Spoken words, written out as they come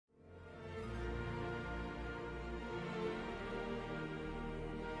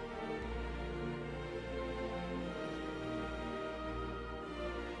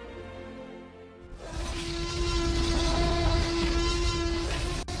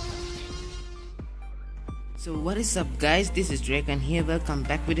So what is up guys, this is Drakane here. Welcome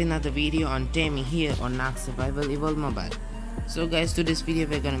back with another video on taming here on Ark Survival Evolve Mobile. So guys, to this video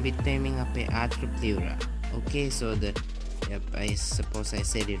we're gonna be taming up a Athropleura. Okay, so I suppose I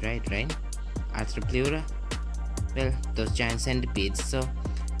said it right? Athropleura. Well, those giant centipedes. So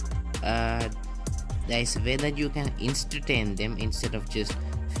there is a way that you can insta-tame them instead of just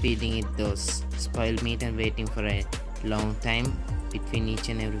feeding it those spoiled meat and waiting for a long time between each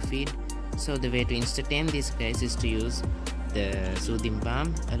and every feed. So the way to insta-tame these guys is to use the soothing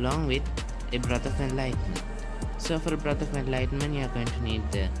balm along with a breath of enlightenment. So for a breath of enlightenment you are going to need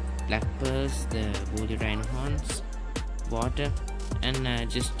the black pearls, the woolly rhino horns, water,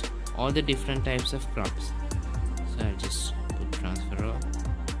 and just all the different types of crops. So I'll just put transfer all,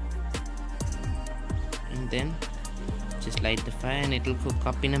 and then just light the fire and it will cook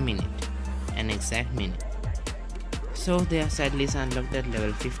up in a minute, an exact minute. So their saddle is unlocked at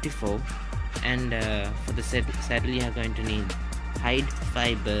level 54, and for the saddle you are going to need hide,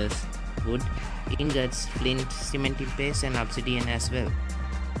 fibers, wood, ingots, flint, cementing paste and obsidian as well.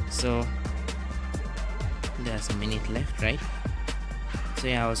 So there's a minute left, right? So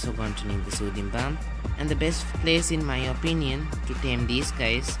you're also going to need the soothing balm, and the best place in my opinion to tame these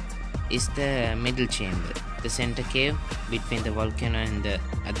guys is the middle chamber, the center cave between the volcano and the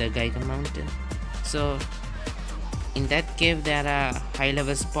other Geiger mountain. So in that cave there are high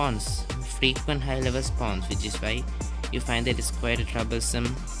level spawns, frequent high level spawns, which is why you find that it's quite a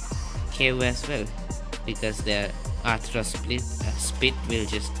troublesome cave as well, because the Athro spit will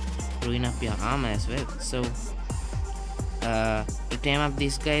just ruin up your armor as well. So to tame up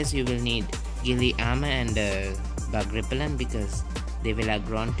these guys you will need ghillie armor and bug repellent, because they will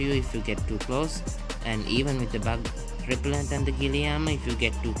aggro onto you if you get too close. And even with the bug repellent and the ghillie armor, if you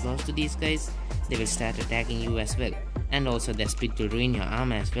get too close to these guys they will start attacking you as well. And also their spit will ruin your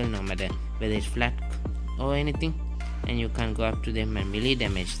armor as well, no matter whether it's flat or anything. And you can't go up to them and melee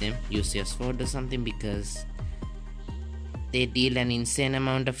damage them, use your sword or something, because they deal an insane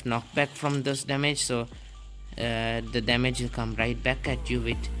amount of knockback from those damage. So the damage will come right back at you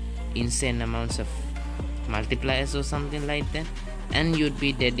with insane amounts of multipliers or something like that, and you'd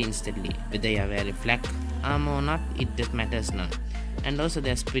be dead instantly. Whether you are wearing flak armor or not, it just matters none. And also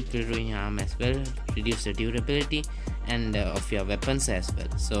their spit will ruin your armor as well, reduce the durability and of your weapons as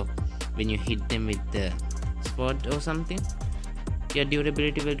well. So when you hit them with the sword or something, your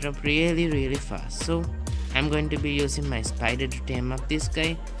durability will drop really fast. So I'm going to be using my spider to tame up this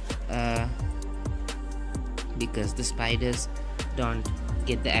guy, because the spiders don't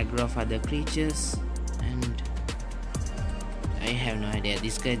get the aggro of other creatures, and I have no idea,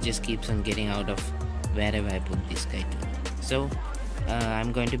 this guy just keeps on getting out of wherever I put this guy to. So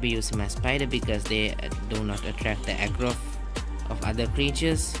I'm going to be using my spider because they do not attract the aggro of other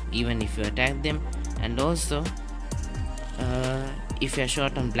creatures even if you attack them. And also if you're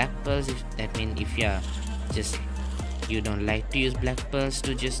short on black pearls, that means if you don't like to use black pearls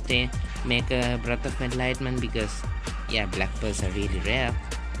to just make a breath of enlightenment, because yeah, black pearls are really rare,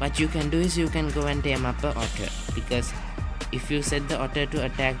 what you can do is you can go and tame up a otter, because if you set the otter to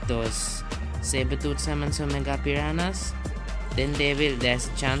attack those saber-tooth salmons or mega piranhas, then there's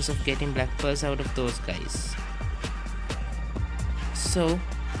a chance of getting black pearls out of those guys. So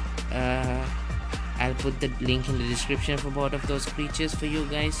I'll put the link in the description for both of those creatures for you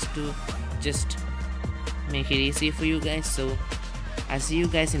guys to just make it easy for you guys. So I'll see you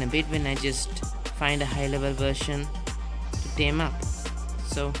guys in a bit when I just find a high level version to tame up.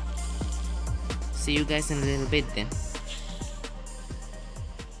 So see you guys in a little bit then.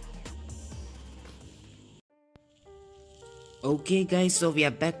 Okay guys, so we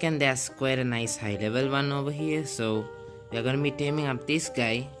are back and there's quite a nice high level one over here. So we are gonna be taming up this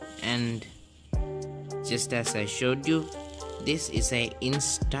guy, and just as I showed you, this is a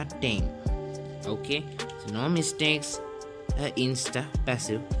insta tame. Okay, so no mistakes, a insta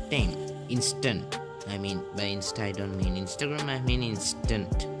passive tame, instant. I mean by insta I don't mean Instagram, I mean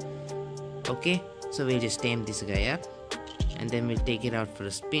instant. Okay, so we'll just tame this guy up and then we'll take it out for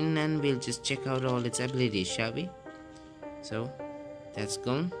a spin and we'll just check out all its abilities, shall we? So that's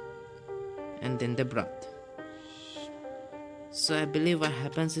gone, and then the breath. So I believe what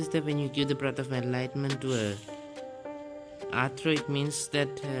happens is that when you give the breath of enlightenment to a Athro, it means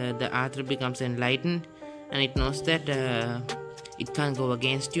that the Athro becomes enlightened and it knows that it can't go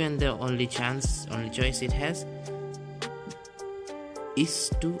against you, and the only choice it has is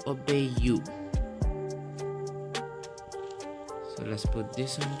to obey you. So let's put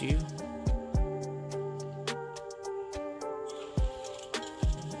this onto you.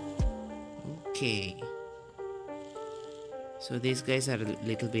 Okay, so these guys are a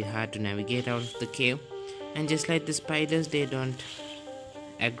little bit hard to navigate out of the cave, And just like the spiders, they don't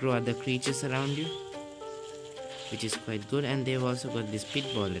aggro other creatures around you, which is quite good. And they've also got this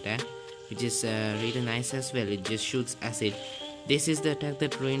pitball attack, which is really nice as well. It just shoots acid. This is the attack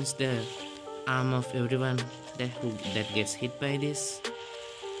that ruins the arm of everyone that gets hit by this.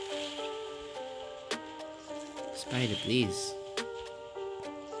 Spider, please.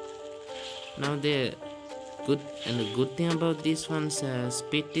 Now the good thing about this one's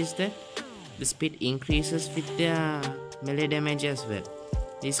speed is that the speed increases with their melee damage as well.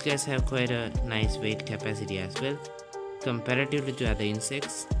 These guys have quite a nice weight capacity as well, comparatively to other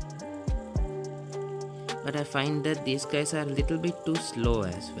insects. But I find that these guys are a little bit too slow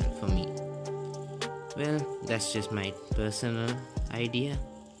as well for me. Well, that's just my personal idea.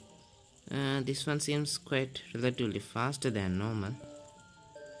 This one seems quite relatively faster than normal.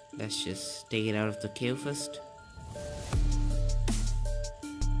 Let's just take it out of the cave first.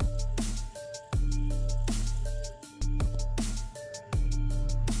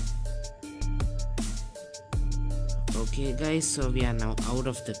 Okay guys, so we are now out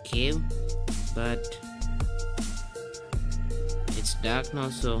of the cave, but it's dark now,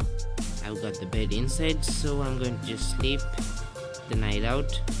 so I've got the bed inside, so I'm going to just sleep the night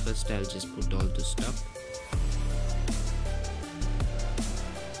out. First I'll just put all to stop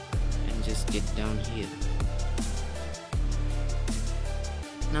and just get down here.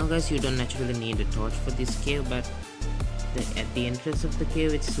 Now guys, you don't naturally need a torch for this cave, but at the entrance of the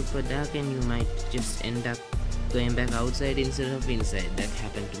cave it's super dark and you might just end up going back outside instead of inside. That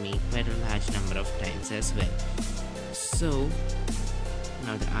happened to me quite a large number of times as well. So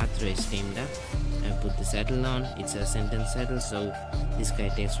now the Athro is tamed up. I put the saddle on. It's a sentence saddle, so this guy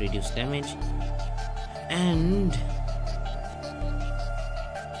takes reduced damage. And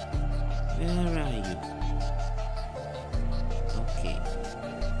where are you? Okay.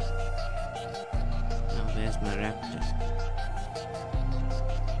 Now where's my raptor?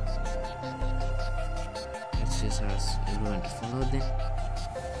 Let's just ask everyone to follow them.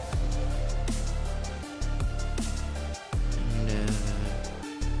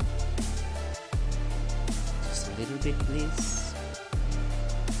 Little bit please.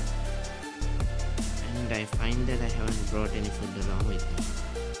 And I find that I haven't brought any food along with me.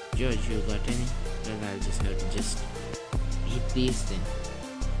 George, you got any? Well, I'll just have to just eat these then.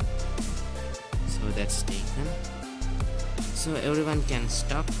 So that's taken. So everyone can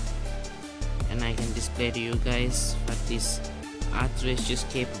stop and I can display to you guys what this Athro is just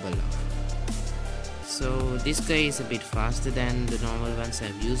capable of. So this guy is a bit faster than the normal ones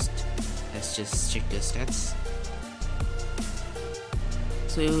I've used. Let's just check the stats.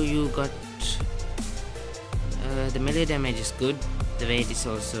 So you got the melee damage is good. The weight is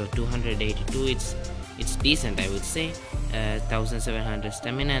also 282. It's decent, I would say. 1700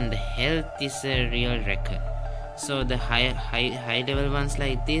 stamina, and the health is a real record. So the high level ones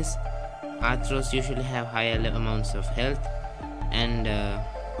like this, Athros usually have higher amounts of health, and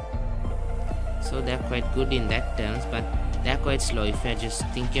so they're quite good in that terms. But they're quite slow if you're just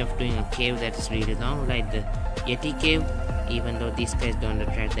thinking of doing a cave that's really long, like the Yeti cave. Even though these guys don't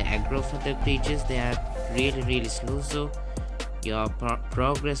attract the aggro for the creatures, they are really slow, so your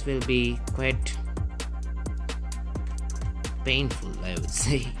progress will be quite painful, I would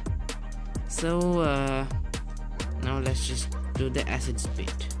say. So now let's just do the acid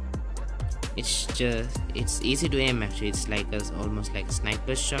spit. It's easy to aim actually. It's like almost like a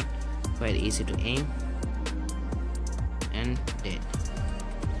sniper shot, quite easy to aim, and dead.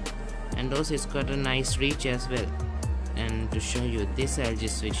 And also it's got a nice reach as well. And to show you this, I'll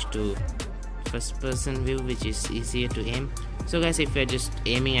just switch to first person view, which is easier to aim. So guys, if you're just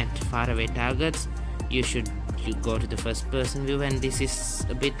aiming at far away targets, you go to the first person view, and this is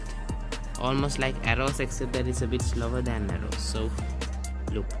a bit almost like arrows, except that it's a bit slower than arrows. So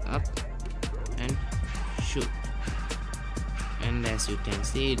look up and shoot, and as you can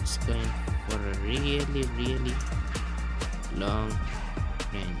see, it's going for a really long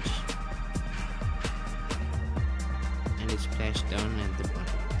range. It splashed down at the bottom.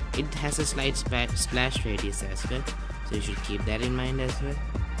 It has a slight splash radius as well, so you should keep that in mind as well.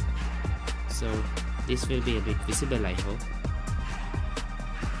 So this will be a bit visible, I hope.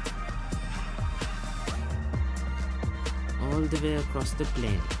 All the way across the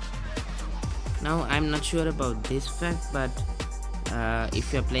plane. Now I'm not sure about this fact, but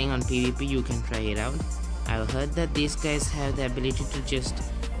if you're playing on PvP, you can try it out. I've heard that these guys have the ability to just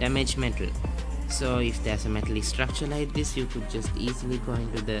damage metal. So if there's a metallic structure like this, you could just easily go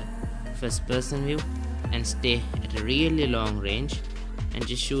into the first person view and stay at a really long range and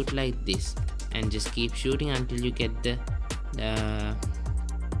just shoot like this, and just keep shooting until you get the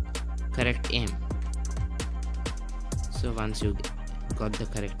correct aim. So once you got the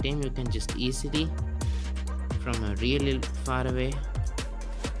correct aim, you can just easily from a really far away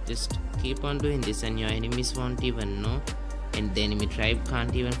just keep on doing this, and your enemies won't even know, and the enemy tribe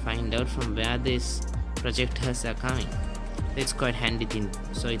can't even find out from where these projectiles are coming. It's quite handy thing.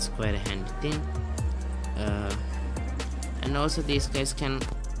 So it's quite a handy thing. And also these guys can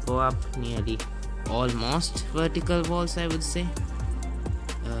go up nearly almost vertical walls, I would say.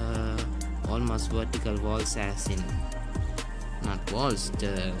 Almost vertical walls, as in not walls,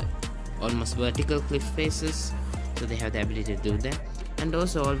 the almost vertical cliff faces. So they have the ability to do that. And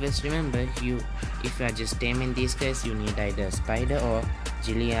also always remember, if you are just taming these guys, you need either a spider or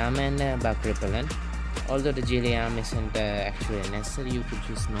jelly armor and bug repellent. Although the jelly armor isn't actually necessary, you could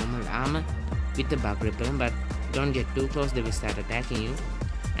use normal armor with the bug repellent, but don't get too close, they will start attacking you.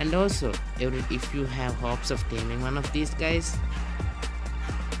 And also, if you have hopes of taming one of these guys,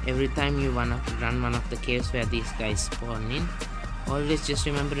 every time you wanna run one of the caves where these guys spawn in, always just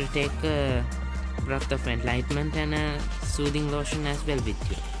remember to take a breath of enlightenment and a soothing lotion as well with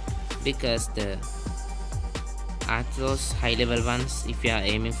you, because the athros high level ones, if you are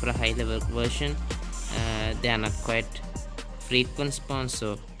aiming for a high level version, they are not quite frequent spawn,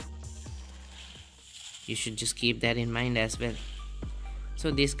 so you should just keep that in mind as well.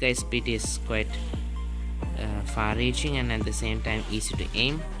 So this guy's speed is quite far reaching and at the same time easy to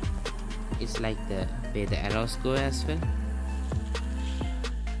aim. It's like the way the arrows go as well.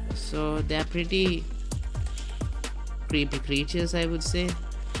 So they are pretty creepy creatures, I would say,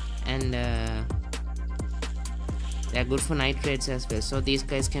 and they are good for night raids as well. So these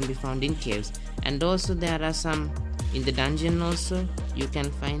guys can be found in caves, and also there are some in the dungeon. Also you can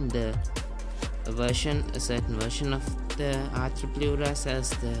find a certain version of the Athropleura as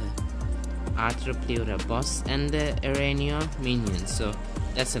the Athropleura boss and the Araneo minions. So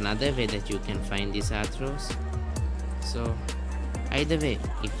that's another way that you can find these Athros. So either way,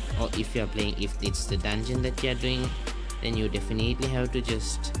 if you are playing, if it's the dungeon that you are doing, then you definitely have to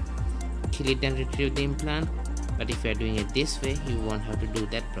just kill it and retrieve the implant. But if you are doing it this way, you won't have to do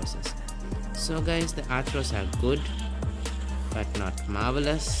that process. So guys, the Athros are good but not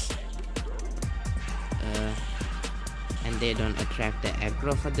marvelous, and they don't attract the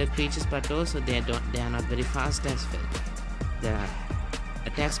aggro of other creatures, but also they are not very fast as well. The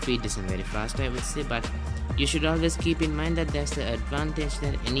attack speed isn't very fast, I would say, but you should always keep in mind that there's the advantage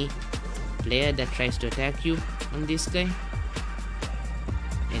that any player that tries to attack you on this guy,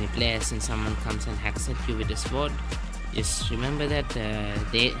 any player, since someone comes and hacks at you with a sword, just remember that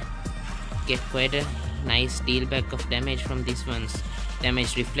they get quite a nice deal back of damage from this one's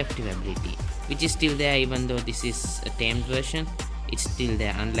damage reflective ability, which is still there even though this is a tamed version. It's still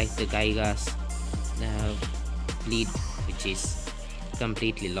there, unlike the Gaiga's bleed, which is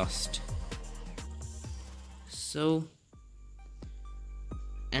completely lost. So,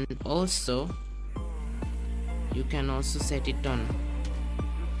 and also you can also set it on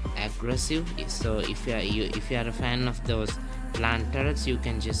aggressive. So if you are a fan of those plant turrets, you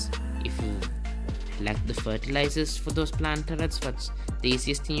can just, if you lack the fertilizers for those plant turrets, what's the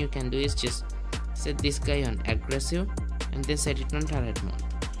easiest thing you can do is just set this guy on aggressive and then set it on turret mode.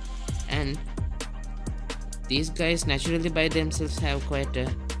 And these guys naturally by themselves have quite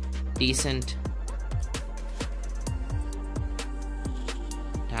a decent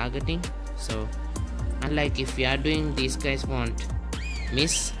targeting. So unlike if you are doing, these guys won't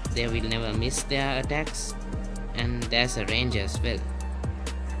miss, they will never miss their attacks, and there's a range as well.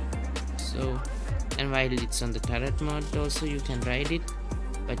 So, and while it's on the turret mode also you can ride it,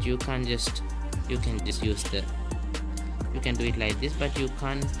 but you can just use the, you can do it like this, but you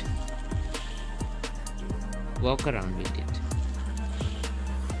can't walk around with it.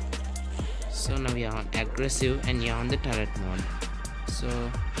 So now we are on aggressive and you're on the turret mode. So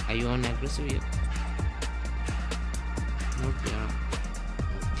are you on aggressive yet? Nope, yeah.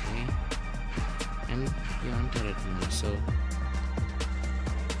 Okay. And you're on turret mode, so,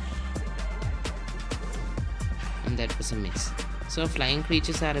 and that was a miss. So flying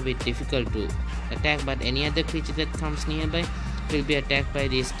creatures are a bit difficult to attack, but any other creature that comes nearby will be attacked by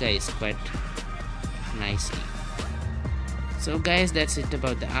these guys quite nicely. So guys, that's it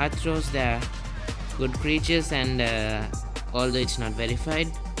about the Athros. They are good creatures, and although it's not verified,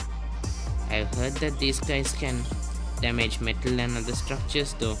 I've heard that these guys can damage metal and other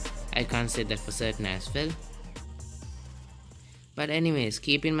structures, though I can't say that for certain as well. But anyways,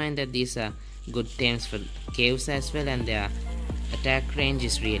 keep in mind that these are good tames for caves as well, and their attack range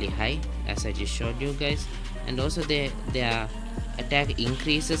is really high, as I just showed you guys. And also their attack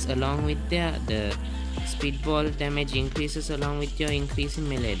increases along with the speedball damage increases along with your increase in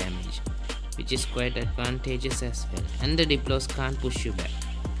melee damage, which is quite advantageous as well, and the diplos can't push you back.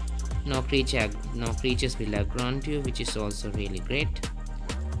 No creatures will aggro onto you, which is also really great.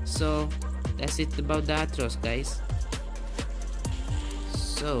 So that's it about the Athros, guys.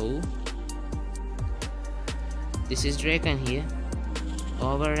 So this is Drakane here,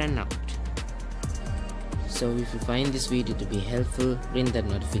 over and out. So if you find this video to be helpful, ring that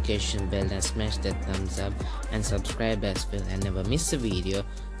notification bell and smash that thumbs up and subscribe as well and never miss a video.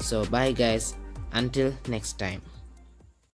 So bye guys, until next time.